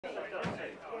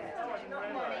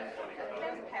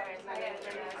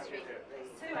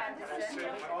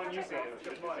Oh, New Zealand.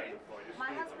 Good morning.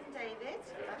 My husband David.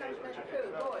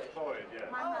 Buoyant,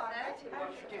 yeah. My mother.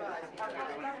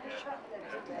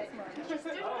 She's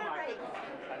doing great.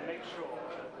 And make sure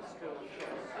that the still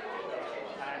shows.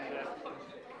 And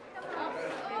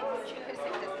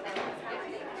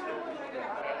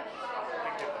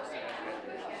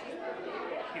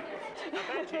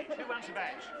badge, who wants a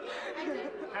badge?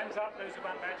 Hands up, those who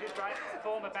want badges, right?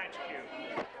 Form a badge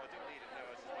queue.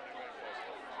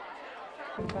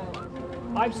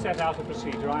 I've set out a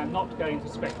procedure. I am not going to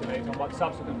speculate on what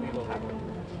subsequently will happen.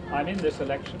 I'm in this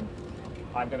election.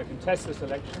 I'm going to contest this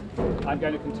election. I'm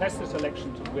going to contest this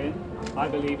election to win. I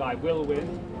believe I will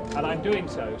win. And I'm doing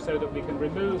so that we can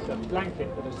remove the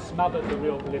blanket that has smothered the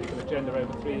real political agenda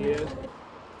over 3 years.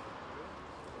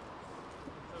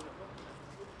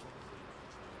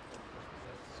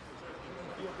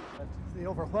 The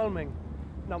overwhelming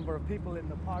number of people in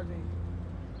the party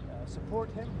support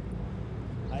him.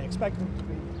 I expect him to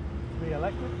be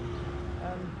re-elected,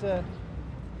 and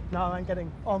now I'm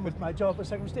getting on with my job as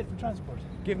Secretary of State for Transport.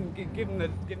 Given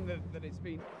that it's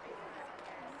been